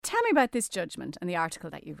tell me about this judgment and the article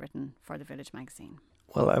that you've written for the Village magazine.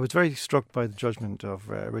 Well, I was very struck by the judgment of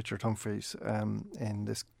Richard Humphreys in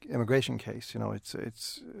this immigration case.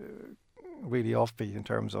 It's really offbeat in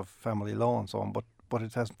terms of family law and so on, but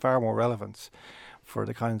it has far more relevance for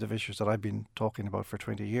the kinds of issues that I've been talking about for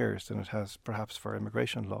 20 years than it has perhaps for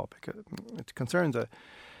immigration law, because it concerns a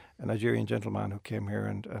Nigerian gentleman who came here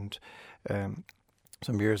and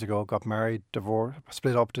some years ago got married, divorced,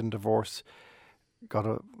 split up, didn't divorce, got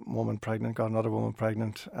a woman pregnant, got another woman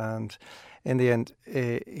pregnant, and in the end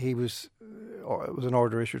it was an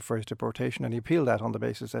order issued for his deportation, and he appealed that on the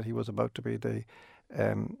basis that he was about to be the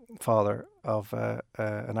father of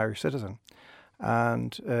an Irish citizen.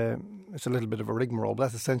 And it's a little bit of a rigmarole, but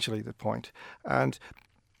that's essentially the point. And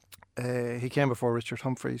he came before Richard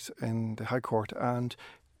Humphreys in the High Court, and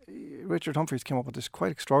Richard Humphreys came up with this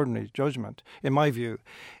quite extraordinary judgment, in my view,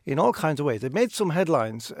 in all kinds of ways. It made some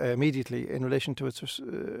headlines immediately in relation to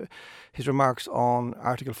his remarks on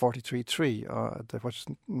Article 43.3, which is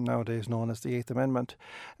nowadays known as the Eighth Amendment,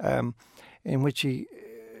 in which he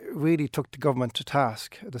really took the government to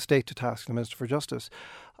task, the state to task, the Minister for Justice,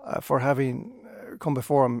 for having come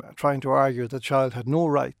before him trying to argue that the child had no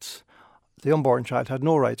rights. The unborn child had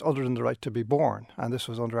no rights other than the right to be born, and this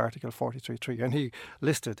was under Article 43.3. And he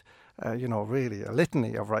listed, really a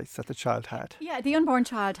litany of rights that the child had. Yeah, the unborn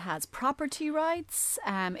child has property rights.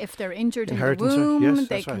 If they're injured in the womb,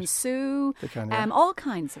 they can sue. They can, all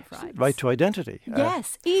kinds of rights. Right to identity.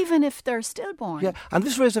 Yes, even if they're stillborn. Yeah, and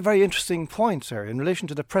this raised a very interesting point, Sarah, in relation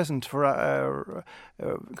to the present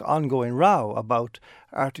ongoing row about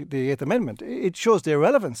the Eighth Amendment. It shows the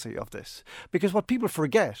irrelevancy of this, because what people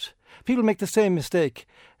forget. People make the same mistake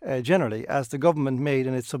generally as the government made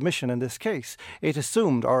in its submission in this case. It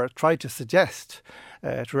assumed or tried to suggest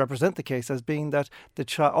to represent the case as being that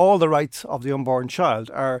all the rights of the unborn child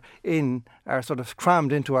are sort of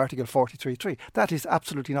crammed into Article 43.3. That is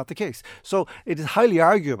absolutely not the case. So it is highly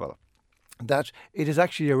arguable that it is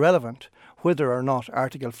actually irrelevant whether or not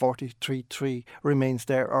Article 43.3 remains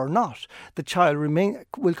there or not. The child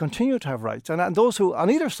will continue to have rights, and those who on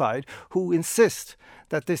either side who insist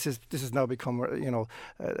that this has now become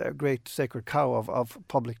a great sacred cow of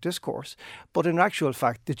public discourse. But in actual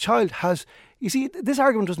fact, the child has. You see, this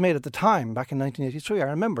argument was made at the time back in 1983. I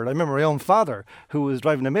remember my own father, who was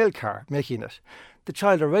driving a mail car, making it. The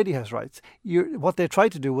child already has rights. What they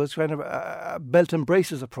tried to do was kind of a belt and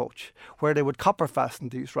braces approach, where they would copper fasten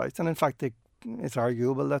these rights, and in fact, it's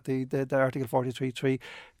arguable that the Article 43.3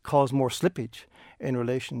 caused more slippage in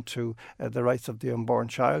relation to the rights of the unborn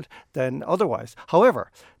child than otherwise.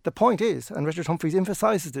 However, the point is, and Richard Humphreys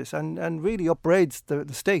emphasises this and really upbraids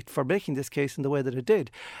the state for making this case in the way that it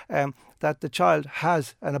did, that the child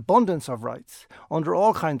has an abundance of rights under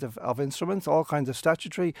all kinds of instruments, all kinds of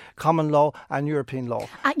statutory, common law and European law.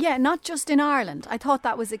 Not just in Ireland. I thought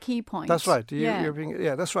that was a key point. That's right.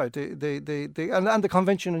 That's right. And the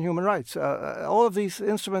Convention on Human Rights. All of these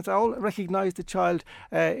instruments all recognise the child,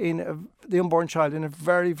 the unborn child, in a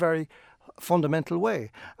very, very fundamental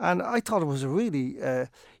way. And I thought it was a really,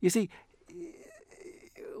 you see,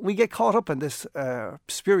 we get caught up in this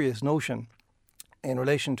spurious notion in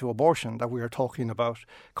relation to abortion that we are talking about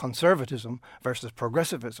conservatism versus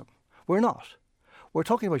progressivism. We're not. We're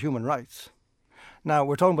talking about human rights. Now,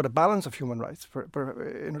 we're talking about a balance of human rights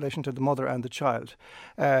in relation to the mother and the child.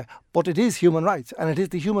 But it is human rights, and it is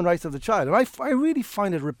the human rights of the child. And I really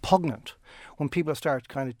find it repugnant when people start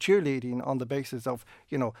kind of cheerleading on the basis of,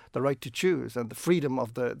 the right to choose and the freedom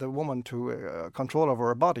of the woman to control over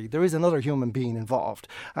her body. There is another human being involved.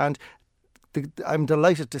 And I'm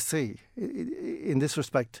delighted to see, in this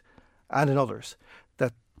respect and in others,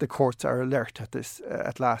 that the courts are alert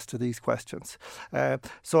at last to these questions.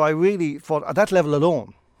 So I really thought, at that level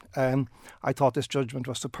alone, I thought this judgment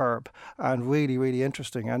was superb and really, really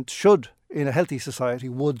interesting, and should, in a healthy society,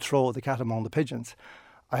 would throw the cat among the pigeons.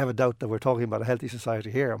 I have a doubt that we're talking about a healthy society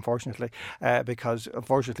here, unfortunately, because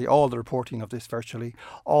unfortunately all the reporting of this, virtually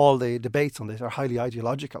all the debates on this, are highly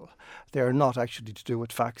ideological. They are not actually to do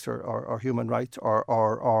with facts or human rights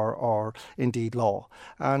or indeed law.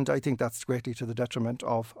 And I think that's greatly to the detriment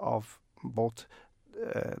of both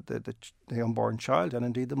the unborn child and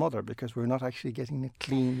indeed the mother, because we're not actually getting a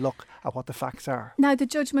clean look at what the facts are. Now, the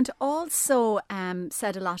judgment also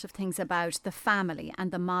said a lot of things about the family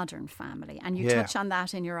and the modern family, and you touch on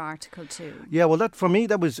that in your article too. Yeah, well, that for me,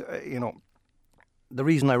 that was, the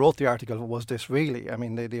reason I wrote the article was this, really. I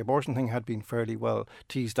mean, the abortion thing had been fairly well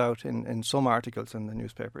teased out in some articles in the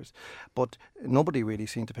newspapers, but nobody really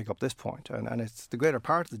seemed to pick up this point, and it's the greater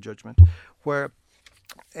part of the judgment, where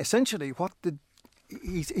essentially what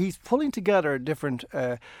he's pulling together different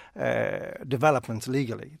developments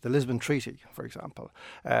legally. The Lisbon Treaty, for example,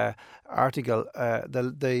 article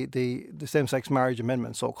the same-sex marriage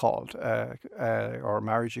amendment, so-called, or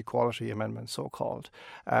marriage equality amendment, so-called,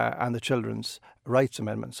 and the Children's Rights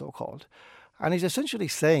Amendment, so-called, and he's essentially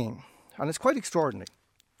saying, and it's quite extraordinary.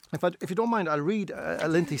 If you don't mind, I'll read a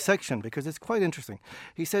lengthy section because it's quite interesting.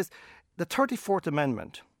 He says, the 34th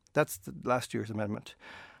Amendment, that's the last year's amendment,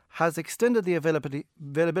 has extended the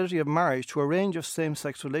availability of marriage to a range of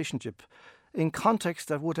same-sex relationships in contexts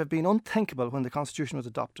that would have been unthinkable when the Constitution was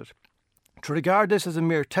adopted. To regard this as a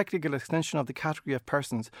mere technical extension of the category of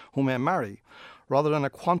persons who may marry, rather than a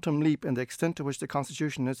quantum leap in the extent to which the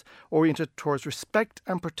Constitution is oriented towards respect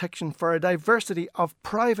and protection for a diversity of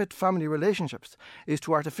private family relationships, is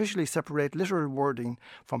to artificially separate literal wording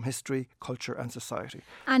from history, culture and society.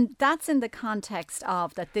 And that's in the context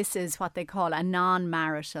of that this is what they call a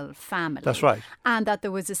non-marital family. That's right. And that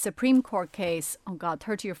there was a Supreme Court case,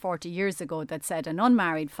 30 or 40 years ago, that said an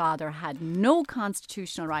unmarried father had no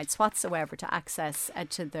constitutional rights whatsoever to access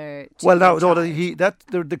to the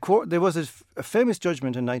there was a famous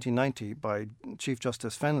judgment in 1990 by Chief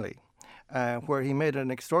Justice Fenley, where he made an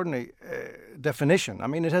extraordinary definition. I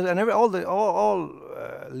mean, it has all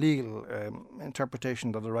legal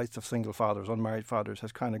interpretation of the rights of single fathers, unmarried fathers,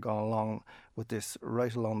 has kind of gone along with this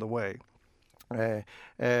right along the way.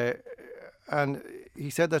 And he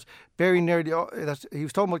said that that he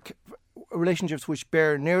was talking about relationships which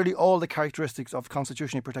bear nearly all the characteristics of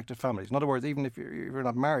constitutionally protected families. In other words, even if you're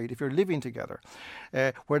not married, if you're living together,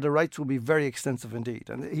 where the rights will be very extensive indeed.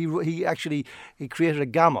 And he created a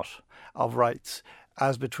gamut of rights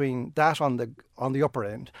as between that on the upper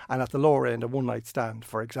end and at the lower end, a one-night stand,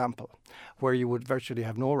 for example, where you would virtually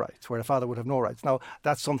have no rights, where a father would have no rights. Now,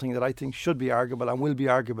 that's something that I think should be arguable and will be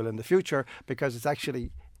arguable in the future, because it's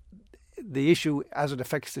actually the issue as it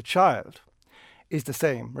affects the child is the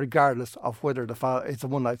same, regardless of whether the father it's a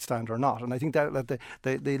one-night stand or not. And I think that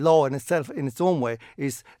the law in itself, in its own way,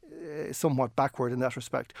 is somewhat backward in that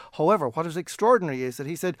respect. However, what is extraordinary is that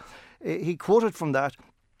he said, he quoted from that,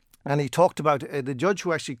 and he talked about the judge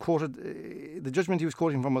who actually quoted, the judgment he was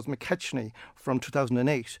quoting from was McKechnie from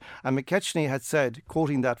 2008. And McKechnie had said,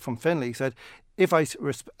 quoting that from Fenley, he said,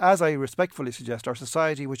 as I respectfully suggest, our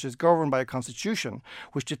society, which is governed by a constitution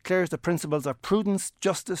which declares the principles of prudence,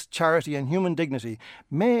 justice, charity and human dignity,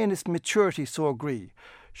 may in its maturity so agree,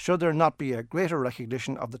 should there not be a greater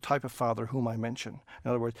recognition of the type of father whom I mention. In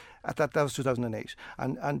other words, that was 2008.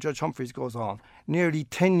 And Judge Humphreys goes on, nearly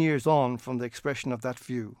 10 years on from the expression of that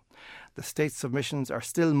view, the state's submissions are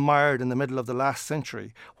still mired in the middle of the last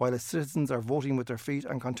century, while its citizens are voting with their feet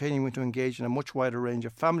and continuing to engage in a much wider range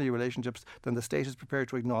of family relationships than the state is prepared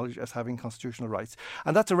to acknowledge as having constitutional rights.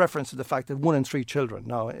 And that's a reference to the fact that 1 in 3 children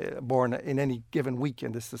now born in any given week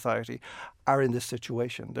in this society are in this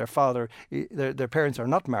situation. Their parents are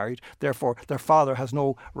not married, therefore their father has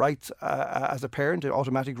no rights as a parent,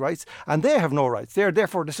 automatic rights, and they have no rights. They are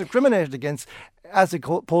therefore discriminated against as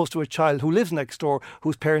opposed to a child who lives next door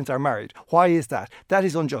whose parents are married. Why is that? That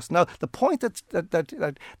is unjust. Now, the point that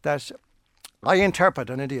I interpret,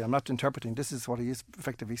 and indeed I'm not interpreting, this is what he is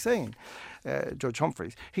effectively saying, Judge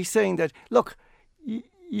Humphreys. He's saying that, look,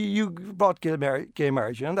 you brought gay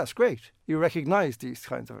marriage in, and that's great. You recognise these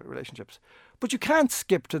kinds of relationships. But you can't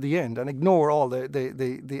skip to the end and ignore all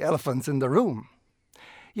the elephants in the room.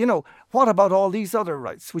 You know, what about all these other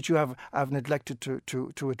rights which you have neglected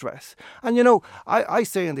to address? And, you know, I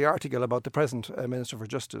say in the article about the present Minister for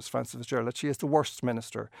Justice, Frances Fitzgerald, that she is the worst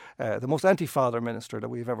minister, the most anti-father minister that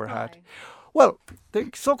we've ever had. Well, the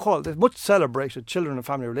so-called, the much celebrated Children and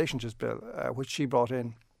Family Relationships Bill, which she brought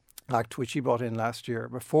in last year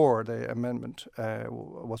before the amendment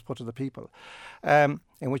was put to the people,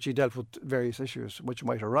 in which he dealt with various issues which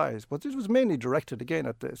might arise. But it was mainly directed again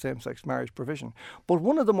at the same-sex marriage provision. But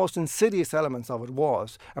one of the most insidious elements of it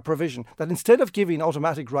was a provision that instead of giving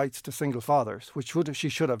automatic rights to single fathers, which she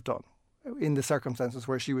should have done, in the circumstances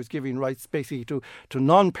where she was giving rights basically to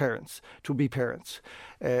non-parents to be parents,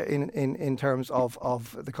 in terms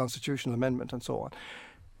of the constitutional amendment and so on.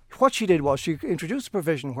 What she did was she introduced a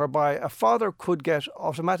provision whereby a father could get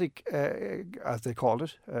automatic, as they called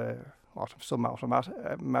it,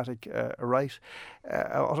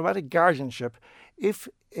 automatic guardianship if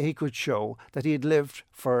he could show that he had lived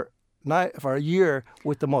for a year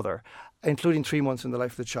with the mother, including 3 months in the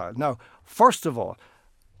life of the child. Now, first of all,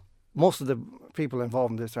 most of the people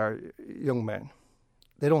involved in this are young men.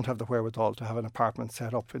 They don't have the wherewithal to have an apartment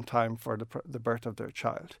set up in time for the birth of their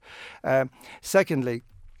child. Secondly,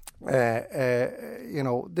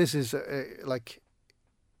 this is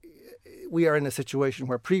we are in a situation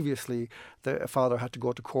where previously the father had to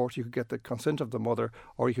go to court. You could get the consent of the mother,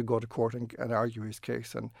 or you could go to court and argue his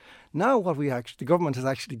case. And now the government has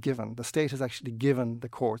actually given, the state has actually given the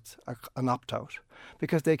courts an opt-out,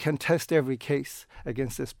 because they can test every case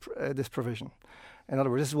against this provision. In other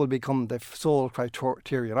words, this will become the sole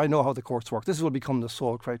criterion. I know how the courts work. This will become the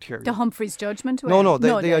sole criterion. The Humphreys judgment? No,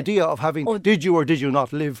 the idea of having did you or did you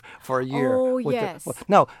not live for a year. Oh, yes.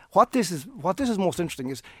 Now, what this is most interesting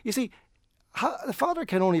is, you see, the father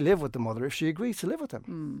can only live with the mother if she agrees to live with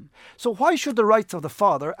him. So why should the rights of the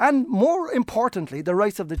father, and more importantly, the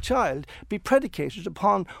rights of the child, be predicated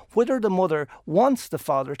upon whether the mother wants the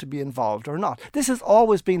father to be involved or not? This has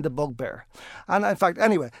always been the bugbear. And in fact,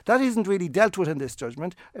 anyway, that isn't really dealt with in this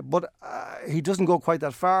judgment, but he doesn't go quite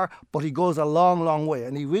that far, but he goes a long, long way.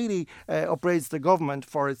 And he really upbraids the government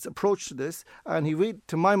for its approach to this. And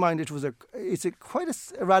to my mind, it's quite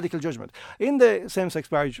a radical judgment. In the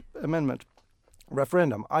same-sex marriage amendment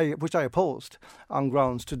referendum, which I opposed on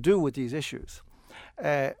grounds to do with these issues,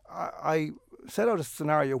 I set out a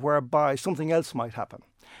scenario whereby something else might happen.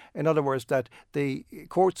 In other words, that the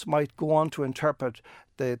courts might go on to interpret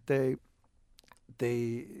the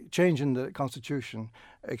change in the Constitution,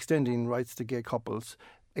 extending rights to gay couples,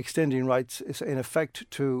 extending rights in effect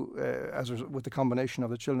to, with the combination of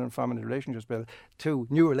the Children and Family Relationships Bill, to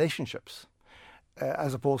new relationships,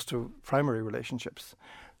 as opposed to primary relationships.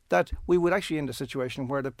 That we would actually end a situation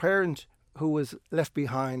where the parent who was left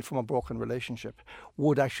behind from a broken relationship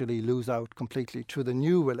would actually lose out completely to the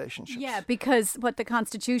new relationships. Yeah, because what the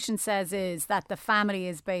Constitution says is that the family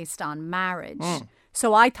is based on marriage.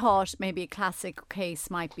 So I thought maybe a classic case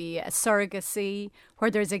might be a surrogacy,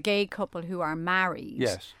 where there's a gay couple who are married.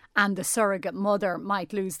 Yes. And the surrogate mother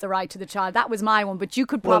might lose the right to the child. That was my one, but you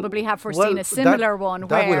could probably have foreseen a similar one.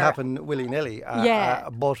 That will happen willy-nilly. Yeah.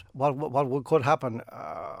 But what could happen,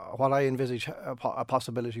 what I envisage a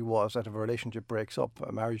possibility was that if a relationship breaks up,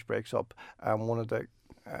 a marriage breaks up, one of the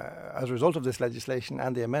as a result of this legislation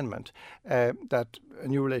and the amendment, that a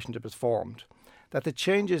new relationship is formed, that the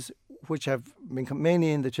changes which have been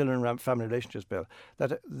mainly in the Children and Family Relationships Bill,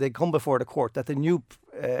 that they come before the court, that the new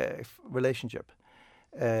relationship,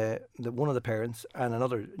 one of the parents and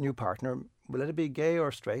another new partner, let it be gay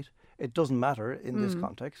or straight, it doesn't matter in this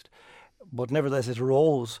context, but nevertheless it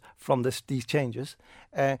arose from these changes,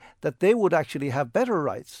 that they would actually have better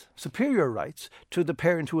rights, superior rights to the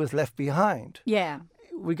parent who was left behind. Yeah.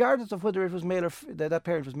 Regardless of whether it was male or that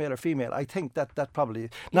parent was male or female, I think that probably is.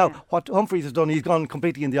 Now, what Humphreys has done, he's gone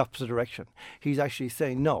completely in the opposite direction. He's actually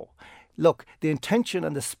saying, no, look, the intention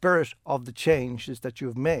and the spirit of the changes that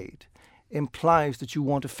you've made implies that you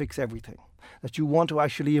want to fix everything, that you want to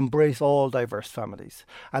actually embrace all diverse families.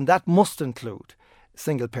 And that must include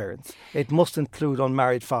single parents. It must include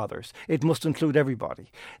unmarried fathers. It must include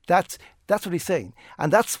everybody. That's what he's saying.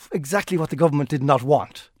 And that's exactly what the government did not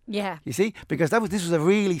want. Yeah. You see? Because this was a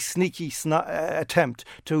really sneaky attempt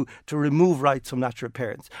to remove rights from natural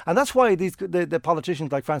parents. And that's why the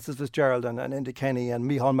politicians like Francis Fitzgerald and Enda Kenny and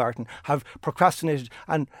Micheál Martin have procrastinated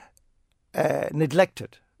and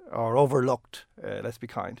neglected or overlooked, let's be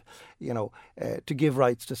kind, to give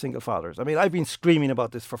rights to single fathers. I mean, I've been screaming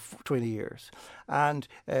about this for 20 years, and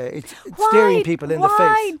it's staring people in the face.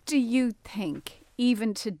 Why do you think,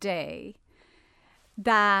 even today,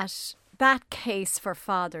 that case for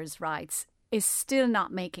fathers' rights is still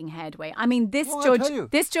not making headway? I mean, this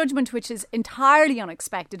judgment, which is entirely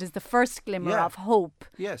unexpected, is the first glimmer of hope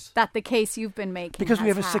that the case you've been making because we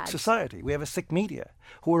have a had. sick society, we have a sick media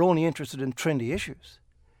who are only interested in trendy issues.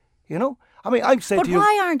 I mean, I'd say to you... But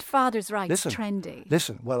why aren't fathers' rights trendy?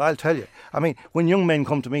 Listen, well, I'll tell you. I mean, when young men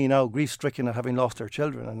come to me now, grief-stricken at having lost their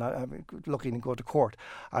children and looking to go to court,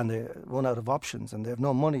 and they run out of options and they have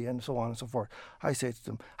no money and so on and so forth, I say to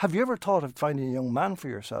them, have you ever thought of finding a young man for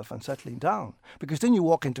yourself and settling down? Because then you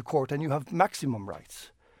walk into court and you have maximum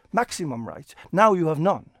rights. Maximum rights. Now you have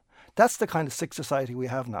none. That's the kind of sick society we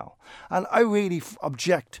have now. And I really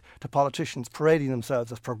object to politicians parading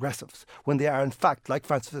themselves as progressives when they are, in fact, like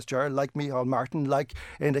Francis Fitzgerald, like Micheál Martin, like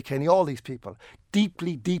Enda Kenny, all these people,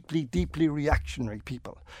 deeply, deeply, deeply reactionary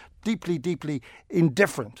people, deeply, deeply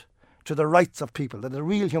indifferent to the rights of people, the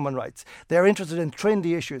real human rights. They're interested in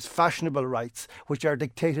trendy issues, fashionable rights, which are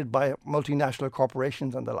dictated by multinational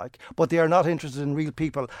corporations and the like. But they are not interested in real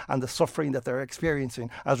people and the suffering that they're experiencing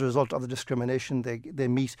as a result of the discrimination they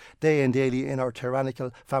meet day and daily in our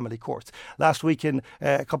tyrannical family courts. Last week,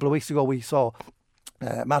 a couple of weeks ago, we saw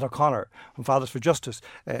Matt O'Connor from Fathers for Justice,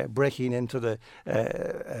 breaking into the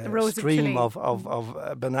stream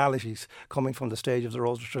of banalities coming from the stage of the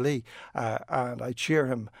Rose of Tralee, and I cheer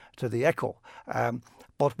him to the echo.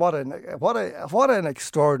 But what an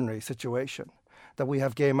extraordinary situation that we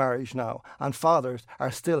have gay marriage now, and fathers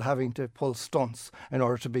are still having to pull stunts in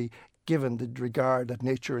order to be given the regard that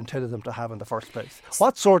nature intended them to have in the first place.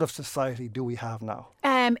 What sort of society do we have now?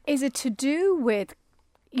 Is it to do with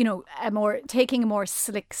taking a more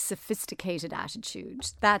slick, sophisticated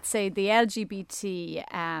attitude that, say, the LGBT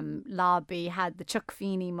lobby had the Chuck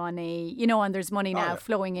Feeney money, and there's money now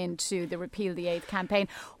flowing into the Repeal the 8th campaign.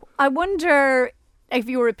 I wonder if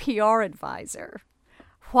you were a PR advisor,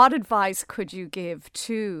 what advice could you give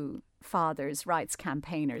to fathers' rights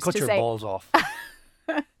campaigners? Cut your balls off.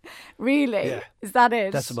 Really? Yeah. Is that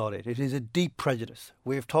it? That's about it. It is a deep prejudice.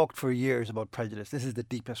 We've talked for years about prejudice. This is the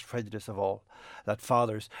deepest prejudice of all, that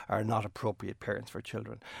fathers are not appropriate parents for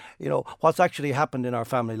children. What's actually happened in our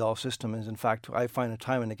family law system is, in fact, I find it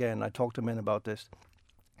time and again, I talk to men about this,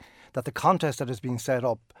 that the contest that is being set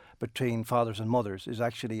up between fathers and mothers is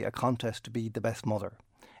actually a contest to be the best mother.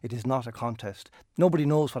 It is not a contest. Nobody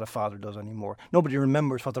knows what a father does anymore. Nobody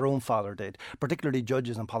remembers what their own father did, particularly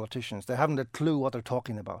judges and politicians. They haven't a clue what they're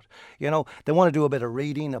talking about. They want to do a bit of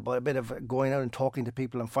reading, a bit of going out and talking to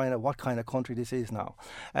people and find out what kind of country this is now.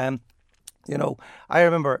 I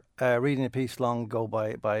remember reading a piece long ago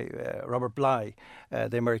by Robert Bly,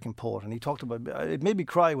 the American poet, and he talked about, it made me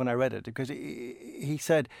cry when I read it, because he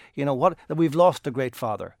said, that we've lost a great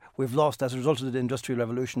father. We've lost as a result of the Industrial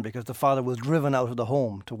Revolution, because the father was driven out of the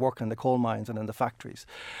home to work in the coal mines and in the factories.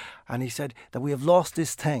 And he said that we have lost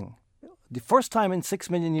this thing. The first time in 6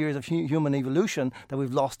 million years of human evolution that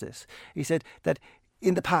we've lost this. He said that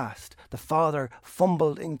in the past, the father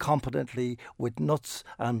fumbled incompetently with nuts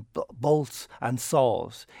and bolts and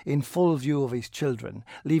saws in full view of his children,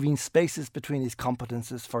 leaving spaces between his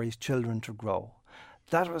competences for his children to grow.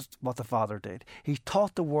 That was what the father did. He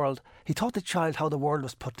taught the child how the world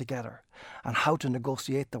was put together and how to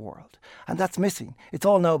negotiate the world. And that's missing. It's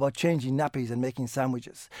all now about changing nappies and making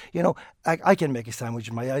sandwiches. I can make a sandwich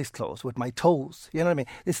with my eyes closed, with my toes. You know what I mean?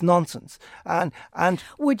 It's nonsense. And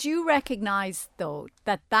would you recognise, though,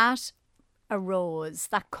 that arose,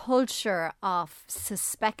 that culture of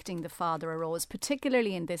suspecting the father arose,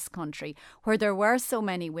 particularly in this country, where there were so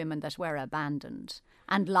many women that were abandoned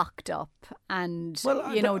and locked up and,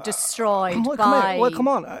 destroyed by... Come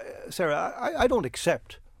on, Sarah, I don't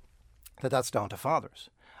accept that that's down to fathers.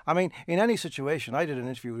 I mean, in any situation, I did an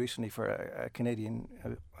interview recently for a Canadian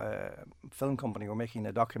film company who were making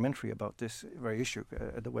a documentary about this very issue,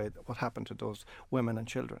 what happened to those women and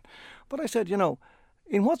children. But I said,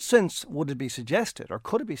 in what sense would it be suggested, or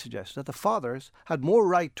could it be suggested, that the fathers had more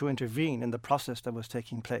right to intervene in the process that was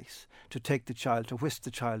taking place, to take the child, to whisk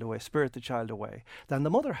the child away, spirit the child away, than the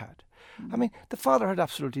mother had? I mean, the father had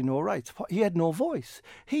absolutely no rights. He had no voice.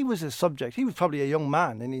 He was a subject. He was probably a young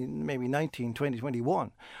man, maybe 19, 20,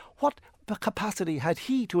 21. What capacity had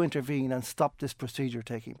he to intervene and stop this procedure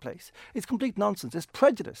taking place? It's complete nonsense. It's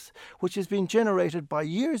prejudice, which has been generated by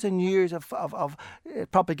years and years of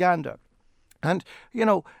propaganda. And,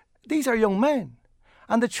 these are young men.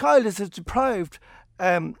 And the child is as deprived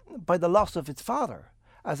by the loss of its father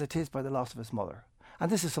as it is by the loss of its mother.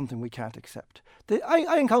 And this is something we can't accept.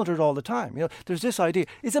 I encounter it all the time. There's this idea.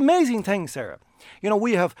 It's an amazing thing, Sarah.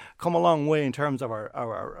 We have come a long way in terms of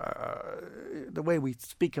our the way we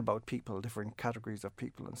speak about people, different categories of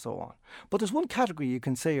people and so on. But there's one category you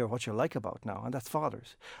can say or what you like about now, and that's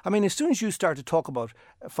fathers. I mean, as soon as you start to talk about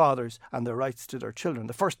fathers and their rights to their children,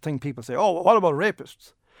 the first thing people say, oh, what about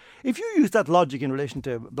rapists? If you use that logic in relation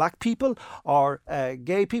to black people or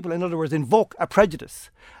gay people, in other words, invoke a prejudice,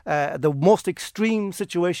 the most extreme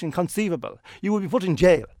situation conceivable, you would be put in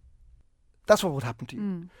jail. That's what would happen to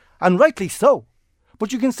you. And rightly so.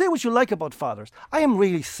 But you can say what you like about fathers. I am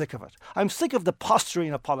really sick of it. I'm sick of the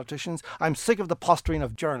posturing of politicians. I'm sick of the posturing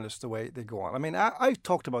of journalists, the way they go on. I mean, I've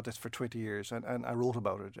talked about this for 20 years and I wrote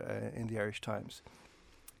about it in the Irish Times.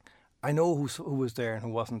 I know who was there and who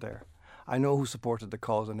wasn't there. I know who supported the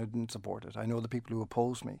cause and who didn't support it. I know the people who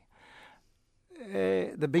opposed me.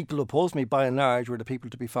 The people who opposed me, by and large, were the people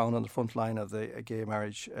to be found on the front line of the gay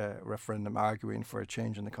marriage referendum, arguing for a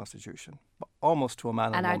change in the Constitution, almost to a man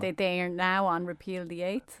and woman. And are they there now on Repeal the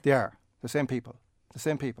 8th? They are. The same people,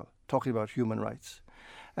 talking about human rights.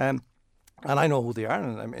 And I know who they are,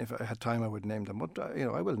 and I mean, if I had time I would name them, but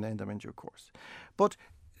I will name them in due course. But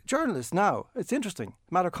journalists now, it's interesting.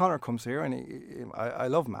 Matt O'Connor comes here, and I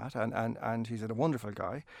love Matt, and he's a wonderful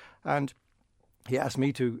guy. And he asked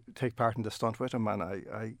me to take part in the stunt with him, and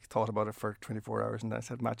I thought about it for 24 hours, and I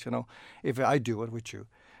said, Matt, if I do it with you,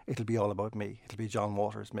 it'll be all about me. It'll be John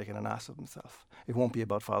Waters making an ass of himself. It won't be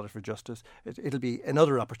about Fathers for Justice. It'll be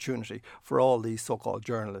another opportunity for all these so-called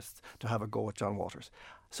journalists to have a go at John Waters.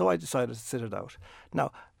 So I decided to sit it out.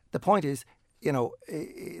 Now, the point is, the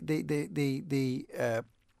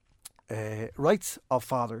rights of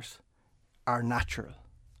fathers are natural.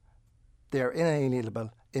 They are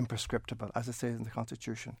inalienable, imprescriptible, as it says in the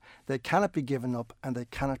Constitution. They cannot be given up and they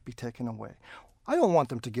cannot be taken away. I don't want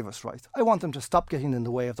them to give us rights. I want them to stop getting in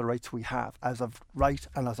the way of the rights we have as of right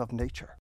and as of nature.